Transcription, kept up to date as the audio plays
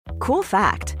Cool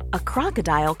fact, a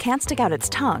crocodile can't stick out its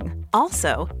tongue.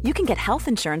 Also, you can get health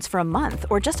insurance for a month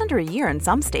or just under a year in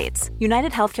some states.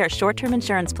 United Healthcare short-term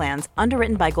insurance plans,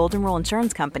 underwritten by Golden Rule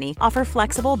Insurance Company, offer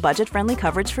flexible, budget-friendly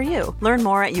coverage for you. Learn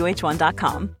more at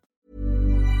uh1.com.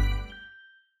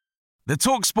 The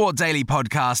TalkSport Daily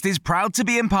podcast is proud to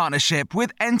be in partnership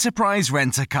with Enterprise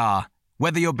Rent-A-Car.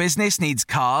 Whether your business needs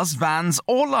cars, vans,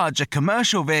 or larger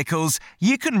commercial vehicles,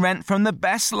 you can rent from the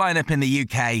best lineup in the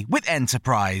UK with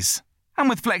Enterprise. And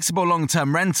with flexible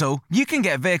long-term rental, you can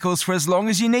get vehicles for as long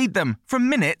as you need them, from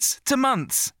minutes to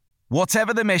months.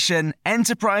 Whatever the mission,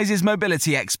 Enterprise's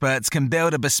mobility experts can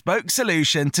build a bespoke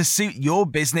solution to suit your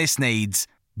business needs.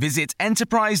 Visit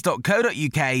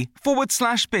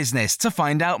enterprise.co.uk/business to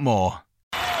find out more.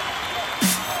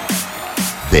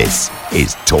 This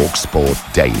is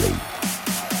TalkSport Daily.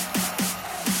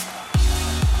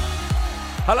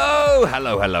 Hello.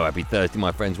 Happy Thursday,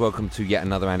 my friends. Welcome to yet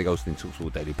another Andy Goldstein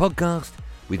TalkSport Daily podcast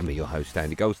with me, your host,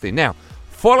 Andy Goldstein. Now,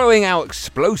 following our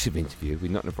explosive interview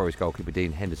with Nottingham Forest goalkeeper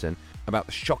Dean Henderson about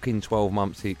the shocking 12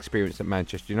 months he experienced at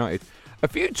Manchester United, a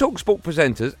few TalkSport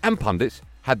presenters and pundits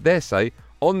had their say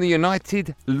on the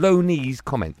United loanees'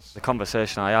 comments. The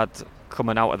conversation I had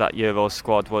coming out of that Euro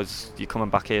squad was, you're coming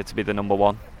back here to be the number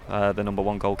one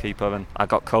goalkeeper, and I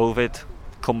got COVID,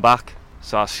 come back,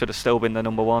 so I should have still been the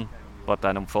number one. But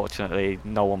then unfortunately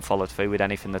no one followed through with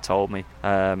anything they told me.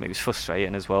 It was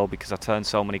frustrating as well because I turned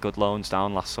so many good loans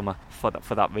down last summer for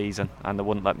that reason, and they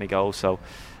wouldn't let me go, so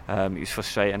it was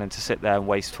frustrating. And to sit there and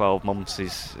waste 12 months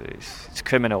it's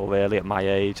criminal really at my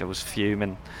age. I was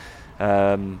fuming,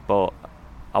 but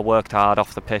I worked hard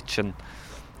off the pitch and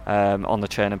on the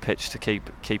training pitch to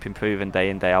keep improving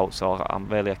day in, day out, so I'm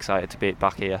really excited to be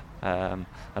back here and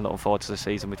looking forward to the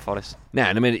season with Forest. Now,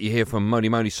 in a minute, you hear from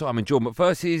Moni Simon Jordan, but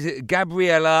first is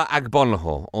Gabriella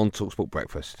Agbonlahor on TalkSport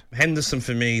Breakfast. Henderson,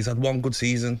 for me, he's had one good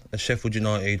season at Sheffield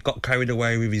United, got carried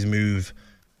away with his move,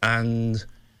 and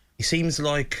he seems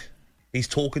like he's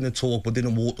talking the talk but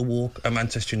didn't walk the walk at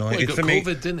Manchester United. Well, he got for COVID,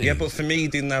 me, didn't he? Yeah, but for me, he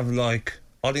didn't have I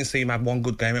didn't see him have one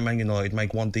good game at Man United,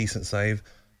 make one decent save,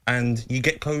 and you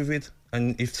get COVID,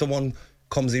 and if someone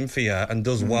comes in for you and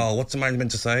does well, what's the man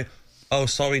meant to say? Oh,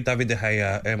 sorry, David De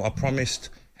Gea, I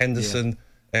promised Henderson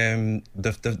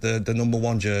the number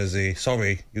one jersey.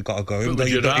 Sorry, you got to go. But would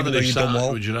you rather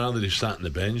have sat on the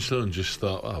bench though and just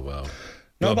thought, oh well?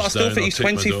 No, but I still think he's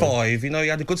 25. You know, he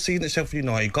had a good season at Sheffield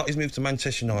United, got his move to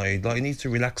Manchester United. He needs to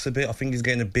relax a bit. I think he's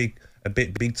getting a bit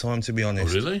big time, to be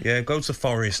honest. Oh, really? Yeah, go to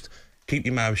Forest. Keep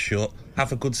your mouth shut,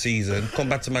 have a good season, come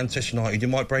back to Manchester United, you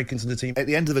might break into the team. At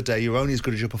the end of the day, you're only as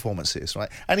good as your performances, right?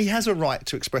 And he has a right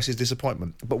to express his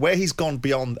disappointment. But where he's gone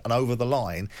beyond and over the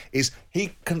line is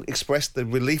he can express the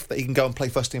relief that he can go and play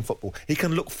first-team football. He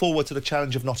can look forward to the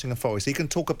challenge of Nottingham Forest. He can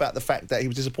talk about the fact that he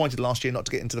was disappointed last year not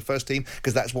to get into the first team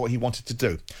because that's what he wanted to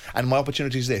do. And my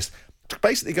opportunity is this: to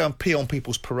basically go and pee on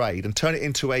people's parade and turn it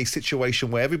into a situation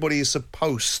where everybody is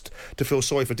supposed to feel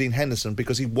sorry for Dean Henderson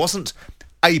because he wasn't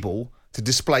able to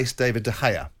displace David De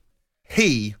Gea.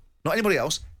 He, not anybody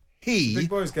else, he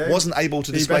wasn't able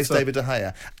to displace David De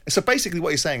Gea. So basically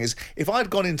what he's saying is, if I'd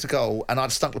gone into goal and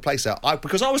I'd stunk the place out,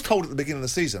 because I was told at the beginning of the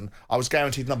season I was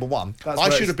guaranteed number one,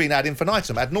 I should have been ad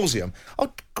infinitum, ad nauseum.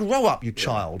 Oh, grow up, you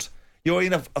child. You're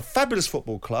in a fabulous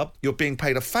football club. You're being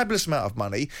paid a fabulous amount of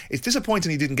money. It's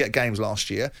disappointing he didn't get games last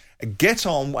year. Get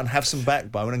on and have some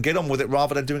backbone and get on with it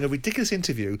rather than doing a ridiculous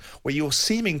interview where you're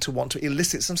seeming to want to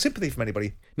elicit some sympathy from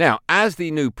anybody. Now, as the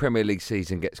new Premier League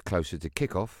season gets closer to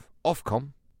kick-off, Ofcom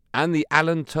and the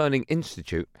Alan Turing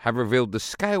Institute have revealed the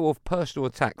scale of personal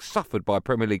attacks suffered by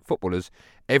Premier League footballers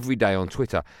every day on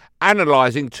Twitter,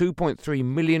 analysing 2.3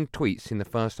 million tweets in the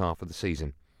first half of the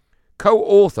season.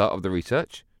 Co-author of the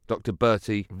research, Dr.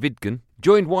 Bertie Vidgen,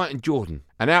 joined White and Jordan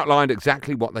and outlined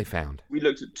exactly what they found. We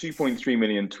looked at 2.3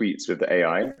 million tweets with the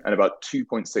AI, and about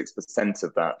 2.6%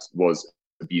 of that was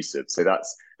abusive. So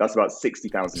that's about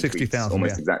 60,000 tweets,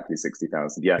 almost exactly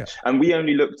 60,000. Yeah. And we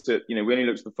only looked at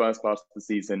the first part of the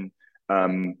season.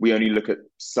 We only look at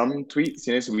some tweets,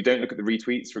 so we don't look at the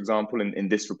retweets, for example, in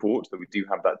this report, but we do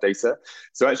have that data.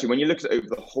 So actually, when you look at it over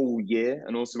the whole year,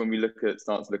 and also when we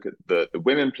start to look at the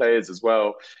women players as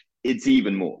well, it's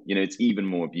even more. It's even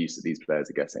more abuse that these players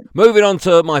are getting. Moving on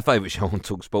to my favourite show on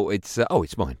TalkSport,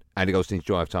 it's mine, Andy Goldstein's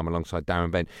Drive Time alongside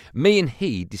Darren Bent. Me and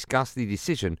he discussed the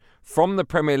decision from the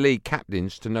Premier League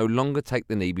captains to no longer take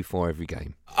the knee before every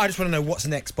game. I just want to know what's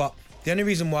next, but the only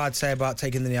reason why I'd say about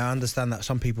taking the knee, I understand that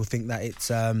some people think that it's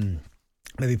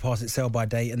maybe past its sell-by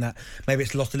date and that maybe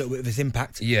it's lost a little bit of its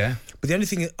impact. Yeah. But the only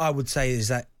thing I would say is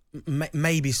that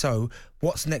maybe so.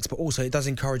 What's next? But also, it does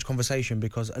encourage conversation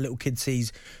because a little kid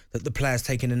sees that the player's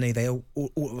taking a knee. They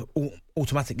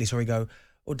automatically go,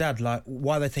 or Dad, like,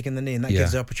 why they're taking the knee, and that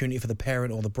gives the opportunity for the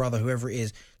parent or the brother, whoever it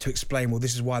is, to explain, well,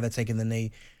 this is why they're taking the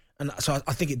knee. And so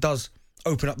I think it does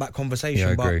open up that conversation.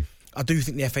 Yeah, I but agree. I do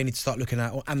think the FA need to start looking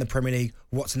at, and the Premier League,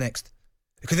 what's next.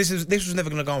 Because this was never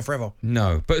going to go on forever.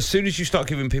 No, but as soon as you start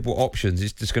giving people options,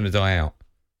 it's just going to die out,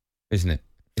 isn't it?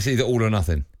 It's either all or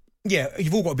nothing. Yeah,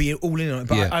 you've all got to be all in on it.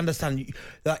 But I understand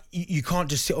that you can't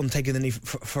just sit on taking the knee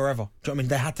forever. Do you know what I mean?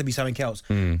 There had to be something else.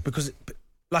 Because,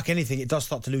 like anything, it does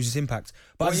start to lose its impact.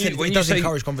 But as I said, it does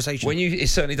encourage conversation. It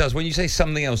certainly does. When you say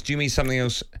something else, do you mean something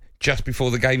else just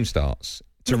before the game starts?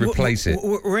 To replace it.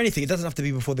 Or anything. It doesn't have to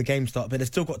be before the game starts, but there's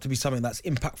still got to be something that's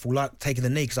impactful, like taking the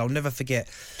knee, because I'll never forget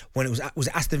when it was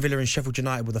Aston Villa and Sheffield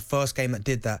United were the first game that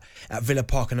did that at Villa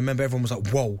Park, and I remember everyone was like,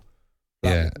 whoa.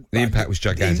 The impact was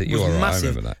gigantic. It was massive.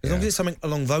 I remember that. As long as it's something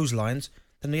along those lines,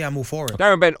 then I'm all for it.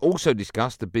 Darren Bent also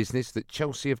discussed the business that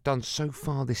Chelsea have done so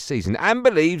far this season and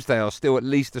believes they are still at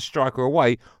least a striker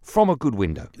away from a good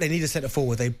window. They need a centre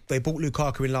forward. They bought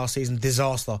Lukaku in last season,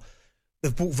 disaster.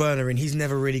 They've brought Werner in. He's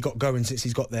never really got going since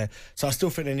he's got there. So I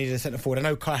still think they needed a centre forward. I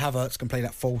know Kai Havertz can play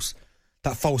that false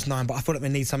nine, but I feel like they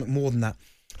need something more than that.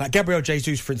 Like Gabriel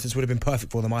Jesus, for instance, would have been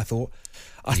perfect for them, I thought.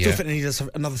 I still think they need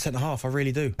another centre half. I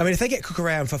really do. I mean, if they get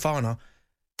Cucurella and Fofana,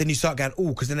 then you start going,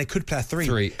 because then they could play a three.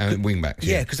 Three and wing backs.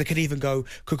 Yeah, because they could even go,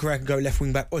 Cucurella can go left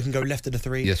wing back, or he can go left of the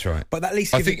three. That's right. But at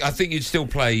least I think you'd still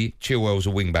play Chilwell as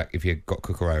a wing back if you got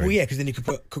Cucurella. Well, yeah, because then you could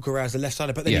put Cucurella as the left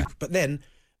side. But then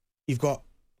you've got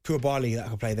Koulibaly that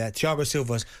can play there. Thiago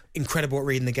Silva's incredible at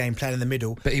reading the game, playing in the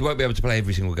middle. But he won't be able to play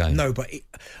every single game. No, but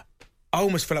I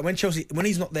almost feel like when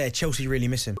he's not there, Chelsea really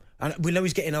miss him. And we know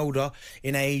he's getting older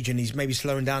in age and he's maybe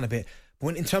slowing down a bit.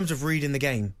 But in terms of reading the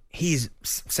game, he is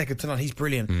second to none. He's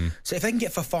brilliant. So if they can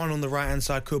get Fofana on the right-hand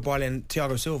side, Koulibaly and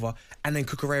Thiago Silva, and then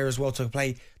Cucurella as well to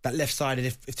play that left-sided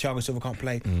if Thiago Silva can't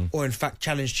play, or in fact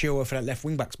challenge Chilwell for that left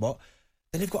wing-back spot,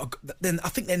 then I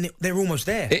think they're almost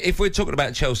there. If we're talking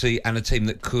about Chelsea and a team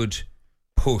that could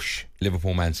push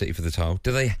Liverpool, Man City for the title,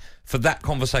 for that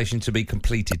conversation to be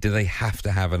completed, do they have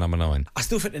to have a number 9? I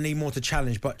still think they need more to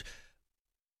challenge, but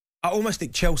I almost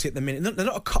think Chelsea at the minute, they're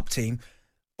not a cup team,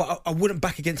 but I wouldn't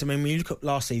back against them. I mean, when you look at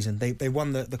last season, they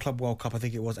won the Club World Cup, I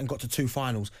think it was, and got to 2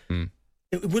 finals.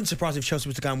 It wouldn't surprise if Chelsea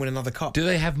was to go and win another cup. Do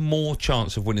they have more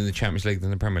chance of winning the Champions League than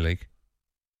the Premier League?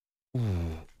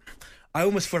 I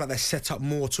almost feel like they're set up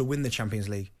more to win the Champions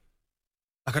League.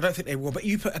 Like, I don't think they will. But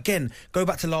go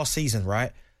back to last season,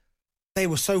 right? They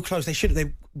were so close.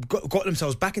 They got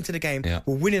themselves back into the game. Yeah.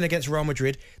 Were winning against Real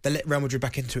Madrid. They let Real Madrid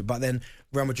back into it. But then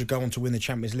Real Madrid go on to win the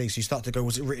Champions League. So you start to go,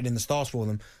 was it written in the stars for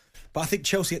them? But I think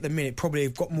Chelsea at the minute probably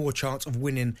have got more chance of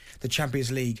winning the Champions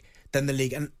League than the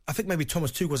league. And I think maybe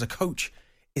Thomas Tuchel as a coach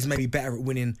is maybe better at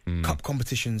winning cup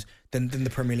competitions than the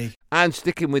Premier League. And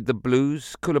sticking with the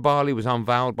Blues, Koulibaly was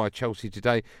unveiled by Chelsea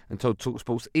today and told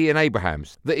TalkSport's Ian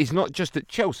Abrahams that he's not just at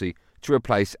Chelsea to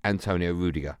replace Antonio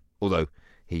Rudiger, although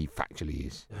he factually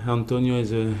is. Antonio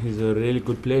is a really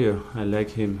good player. I like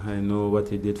him. I know what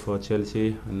he did for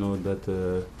Chelsea. I know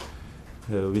that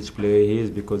which player he is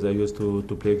because I used to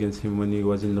play against him when he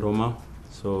was in Roma.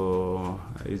 So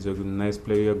he's a nice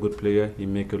player, good player. He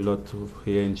make a lot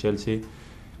here in Chelsea.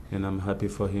 And I'm happy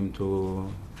for him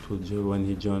to when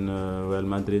he joined Real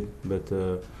Madrid. But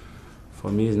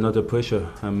for me, it's not a pressure.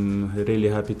 I'm really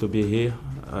happy to be here.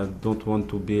 I don't want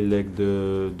to be like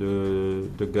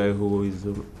the guy who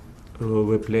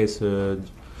replace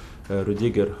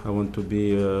Rudiger. I want to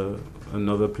be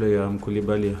another player. I'm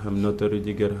Koulibaly. I'm not a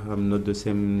Rudiger. I'm not the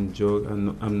same joke.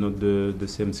 I'm not the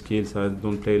same skills. I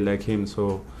don't play like him.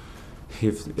 So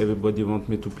if everybody wants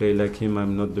me to play like him,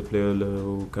 I'm not the player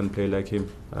who can play like him.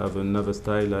 I have another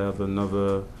style. I have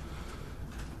another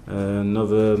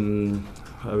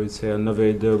I would say another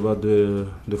idea about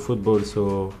the football.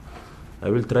 So I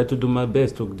will try to do my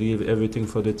best to give everything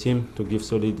for the team, to give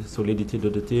solidity to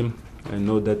the team. I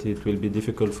know that it will be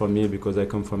difficult for me because I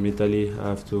come from Italy. I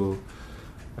have to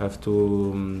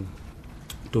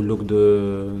look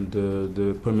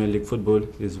the Premier League football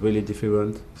is really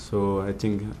different. So I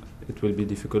think it will be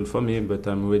difficult for me, but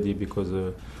I'm ready because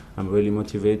I'm really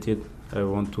motivated. I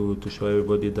want to show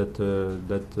everybody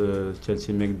that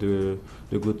Chelsea make the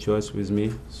good choice with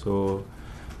me. So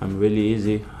I'm really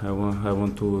easy. I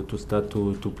want to start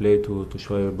to play to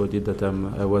show everybody that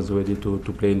I was ready to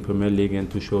play in Premier League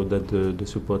and to show that the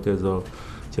supporters of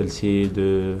Chelsea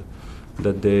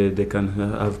that they can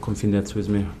have confidence with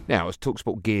me. Now, as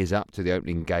TalkSport gears up to the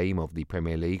opening game of the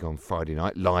Premier League on Friday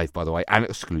night, live by the way, and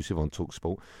exclusive on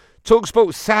TalkSport,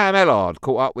 TalkSport's Sam Ellard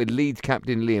caught up with Leeds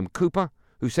captain Liam Cooper,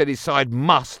 who said his side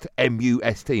must,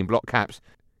 M-U-S-T in block caps,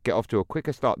 get off to a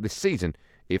quicker start this season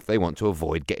if they want to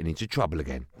avoid getting into trouble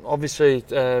again. Obviously,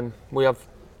 we have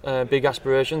big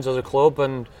aspirations as a club,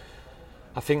 and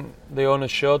I think the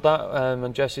owners showed that,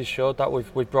 and Jesse's showed that.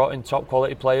 We've brought in top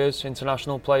quality players,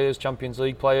 international players, Champions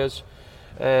League players.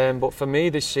 But for me,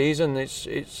 this season,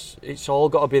 it's all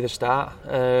got to be the start.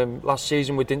 Last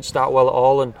season we didn't start well at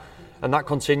all, and that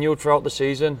continued throughout the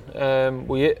season.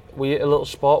 We hit a little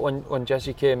spot when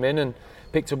Jesse came in and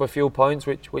picked up a few points,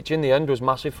 which in the end was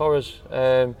massive for us.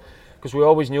 Because we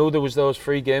always knew there was those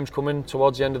 3 games coming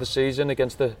towards the end of the season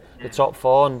against the top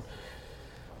 4, and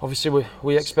obviously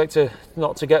we expect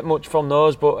not to get much from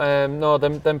those, but no,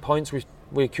 them points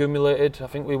we accumulated. I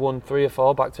think we won 3 or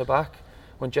 4 back to back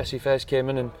when Jesse first came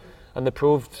in, and they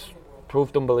proved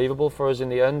unbelievable for us in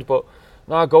the end. But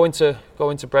now going to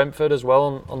Brentford as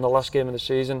well on the last game of the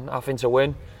season, having to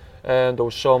win, and there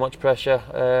was so much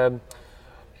pressure.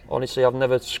 Honestly, I've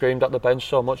never screamed at the bench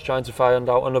so much trying to find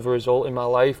out another result in my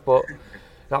life, but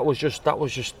that was just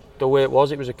the way it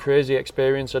was. It was a crazy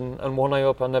experience, and one I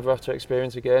hope I never have to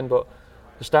experience again. But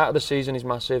the start of the season is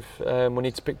massive. We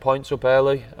need to pick points up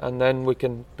early, and then we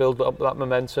can build up that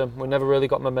momentum. We never really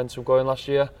got momentum going last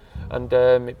year, and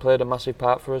it played a massive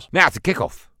part for us. Now to kick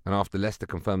off. And after Leicester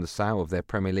confirmed the sale of their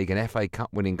Premier League and FA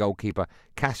Cup winning goalkeeper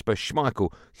Kasper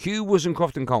Schmeichel, Hugh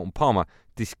Wozencroft and Carlton Palmer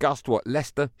discussed what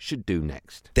Leicester should do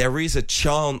next. There is a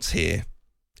chance here,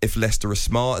 if Leicester are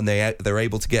smart and they're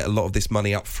able to get a lot of this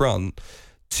money up front,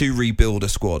 to rebuild a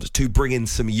squad, to bring in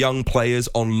some young players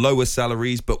on lower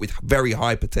salaries but with very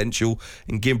high potential,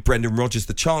 and give Brendan Rodgers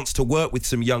the chance to work with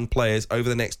some young players over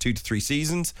the next 2 to 3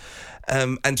 seasons,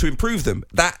 and to improve them.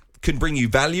 That can bring you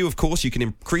value. Of course, you can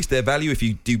increase their value if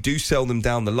you do sell them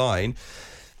down the line.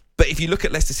 But if you look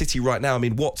at Leicester City right now, I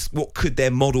mean, what could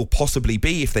their model possibly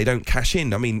be if they don't cash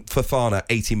in? I mean, Fofana,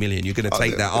 80 million. You're going to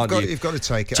take that, aren't you? You've got to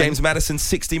take it. James Maddison,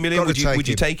 60 million. Would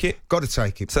you take it? Got to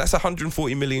take it. So that's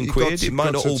 140 million quid. It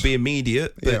might not all be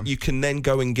immediate, but you can then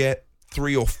go and get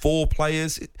 3 or 4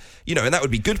 players, and that would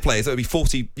be good players. That would be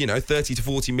 30 to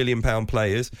 40 million pound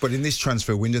players. But in this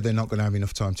transfer window, they're not going to have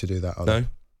enough time to do that, are they?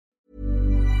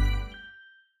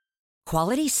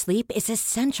 Quality sleep is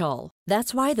essential.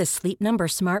 That's why the Sleep Number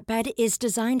Smart Bed is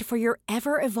designed for your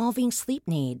ever-evolving sleep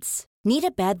needs. Need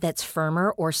a bed that's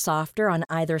firmer or softer on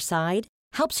either side?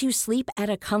 Helps you sleep at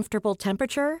a comfortable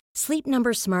temperature? Sleep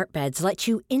Number Smart Beds let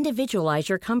you individualize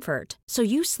your comfort, so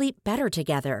you sleep better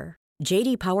together.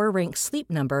 J.D. Power ranks Sleep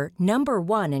Number number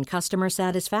 1 in customer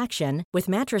satisfaction with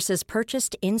mattresses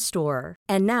purchased in-store.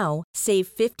 And now, save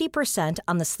 50%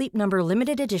 on the Sleep Number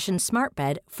Limited Edition Smart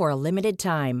Bed for a limited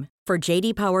time. For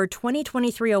J.D. Power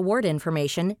 2023 award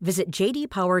information, visit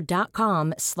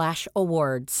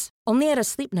jdpower.com/awards. Only at a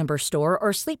Sleep Number store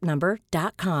or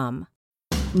sleepnumber.com.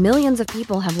 Millions of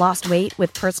people have lost weight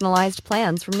with personalized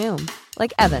plans from Noom.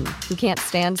 Like Evan, who can't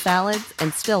stand salads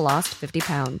and still lost 50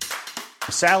 pounds.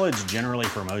 Salads generally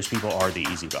for most people are the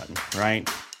easy button, right?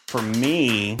 For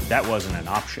me, that wasn't an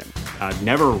option. I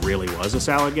never really was a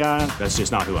salad guy. That's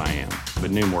just not who I am.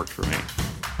 But Noom worked for me.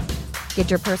 Get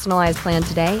your personalized plan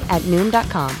today at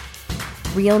Noom.com.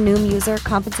 Real Noom user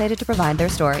compensated to provide their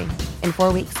story. In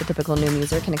 4 weeks, the typical Noom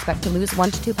user can expect to lose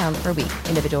 1 to 2 pounds per week.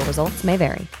 Individual results may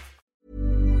vary.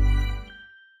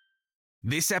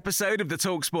 This episode of the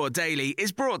TalkSport Daily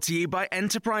is brought to you by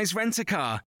Enterprise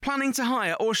Rent-A-Car. Planning to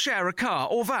hire or share a car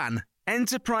or van?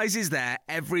 Enterprise is there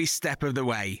every step of the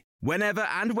way. Whenever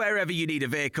and wherever you need a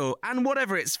vehicle and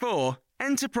whatever it's for,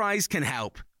 Enterprise can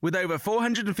help. With over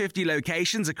 450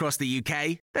 locations across the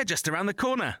UK, they're just around the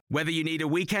corner. Whether you need a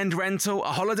weekend rental, a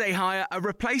holiday hire, a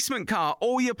replacement car,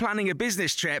 or you're planning a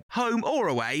business trip, home or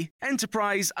away,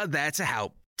 Enterprise are there to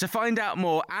help. To find out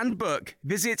more and book,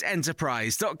 visit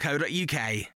enterprise.co.uk.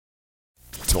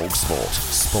 TalkSport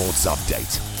Sports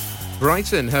Update.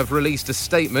 Brighton have released a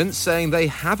statement saying they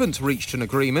haven't reached an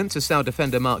agreement to sell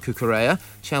defender Marc Cucurella.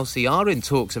 Chelsea are in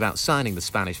talks about signing the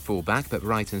Spanish fullback, but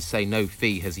Brighton say no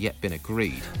fee has yet been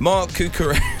agreed. Marc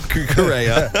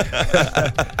Cucurella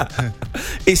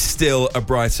is still a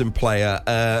Brighton player.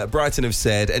 Brighton have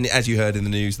said, and as you heard in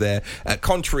the news there,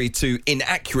 contrary to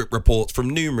inaccurate reports from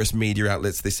numerous media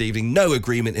outlets this evening, no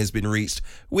agreement has been reached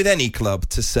with any club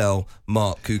to sell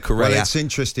Marc Cucurella. Well, it's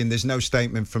interesting. There's no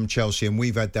statement from Chelsea, and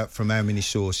we've had that from how many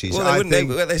sources? Well,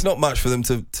 there's not much for them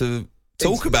to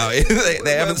talk about it.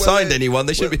 They haven't signed anyone.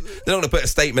 They should be. They're not going to put a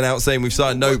statement out saying we've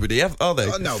signed nobody, are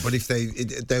they? No, but if they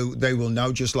will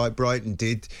know, just like Brighton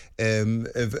did,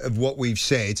 of what we've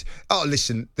said. Oh,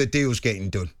 listen, the deal's getting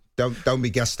done. Don't be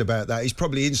gassed about that. He's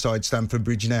probably inside Stamford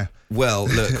Bridge now. Well,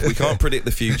 look, we can't predict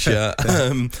the future.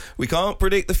 We can't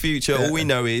predict the future. All we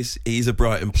know is he's a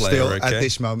Brighton player. Still, okay? at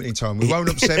this moment in time, we won't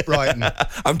upset Brighton.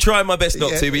 I'm trying my best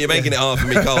not to, but you're making it hard for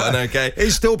me, Carlton, okay?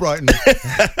 He's still Brighton.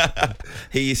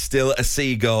 He is still a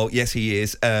seagull. Yes, he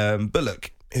is. But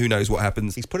look, who knows what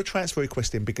happens. He's put a transfer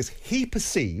request in because he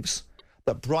perceives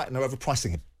that Brighton are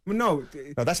overpricing him. No,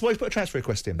 that's why he's put a transfer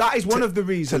request in. That is one of the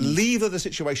reasons. To lever the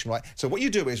situation, right? So what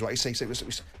you do is, right, you say,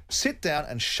 sit down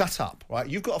and shut up, right?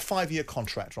 You've got a 5-year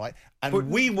contract, right? And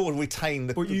we will retain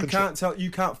the. But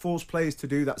you can't force players to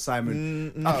do that,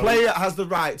 Simon. No. A player has the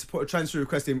right to put a transfer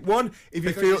request in. One, if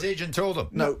you feel his agent told him.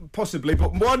 No, possibly.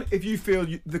 But one, if you feel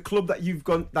the club that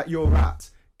you're at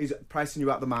is pricing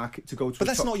you out the market to go to. But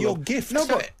that's not your gift. No,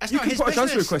 but you can put a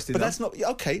transfer request in. But that's not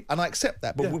okay, and I accept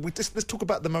that. But let's talk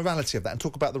about the morality of that and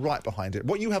talk about the right behind it.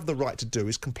 What you have the right to do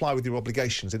is comply with your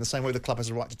obligations in the same way the club has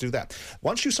a right to do that.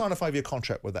 Once you sign a 5-year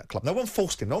contract with that club, no one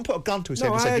forced him. No one put a gun to his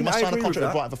head and said you must sign a contract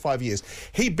with Brighton for 5 years.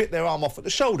 He bit their arm off at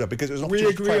the shoulder because it was an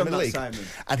opportunity to play in the league, Simon.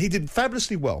 And he did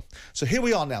fabulously well. So here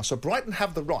we are now. So Brighton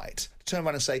have the right to turn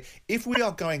around and say, if we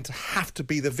are going to have to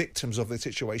be the victims of the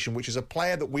situation, which is a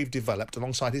player that we've developed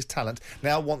alongside his talent,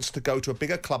 now wants to go to a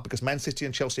bigger club because Man City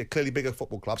and Chelsea are clearly bigger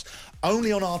football clubs,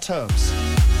 only on our terms.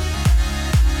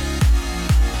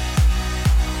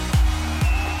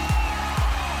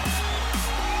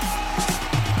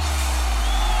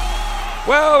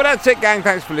 Well, that's it, gang.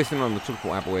 Thanks for listening on the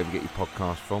TalkSport app or wherever you get your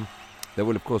podcast from. There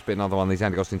will, of course, be another one of these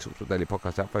Andy Gosling TalkSport Daily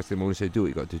podcasts out first thing in the morning, so do what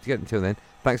you've got to do to get it. Until then,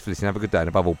 thanks for listening. Have a good day, and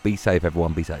above all, be safe,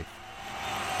 everyone. Be safe.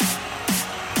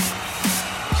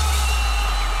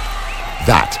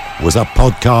 That was a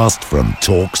podcast from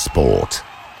TalkSport.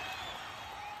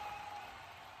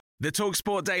 The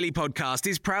TalkSport Daily podcast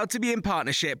is proud to be in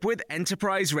partnership with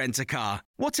Enterprise Rent-A-Car.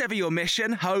 Whatever your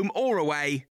mission, home or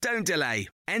away, don't delay.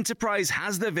 Enterprise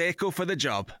has the vehicle for the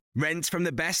job. Rent from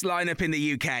the best lineup in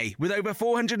the UK. With over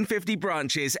 450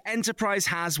 branches, Enterprise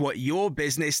has what your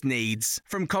business needs.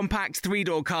 From compact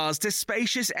 3-door cars to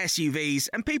spacious SUVs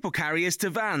and people carriers to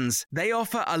vans, they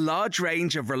offer a large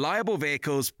range of reliable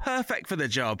vehicles perfect for the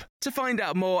job. To find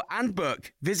out more and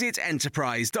book, visit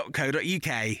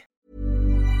enterprise.co.uk.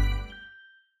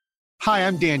 Hi,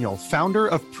 I'm Daniel, founder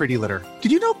of Pretty Litter.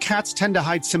 Did you know cats tend to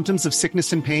hide symptoms of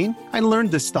sickness and pain? I learned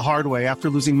this the hard way after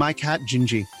losing my cat,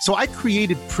 Gingy. So I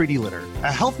created Pretty Litter,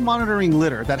 a health monitoring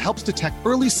litter that helps detect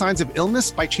early signs of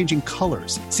illness by changing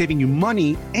colors, saving you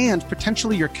money and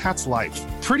potentially your cat's life.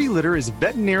 Pretty Litter is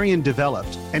veterinarian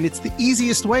developed, and it's the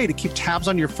easiest way to keep tabs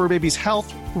on your fur baby's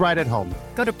health right at home.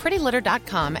 Go to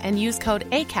prettylitter.com and use code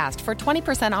ACAST for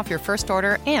 20% off your first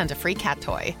order and a free cat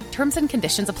toy. Terms and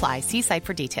conditions apply. See site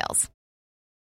for details.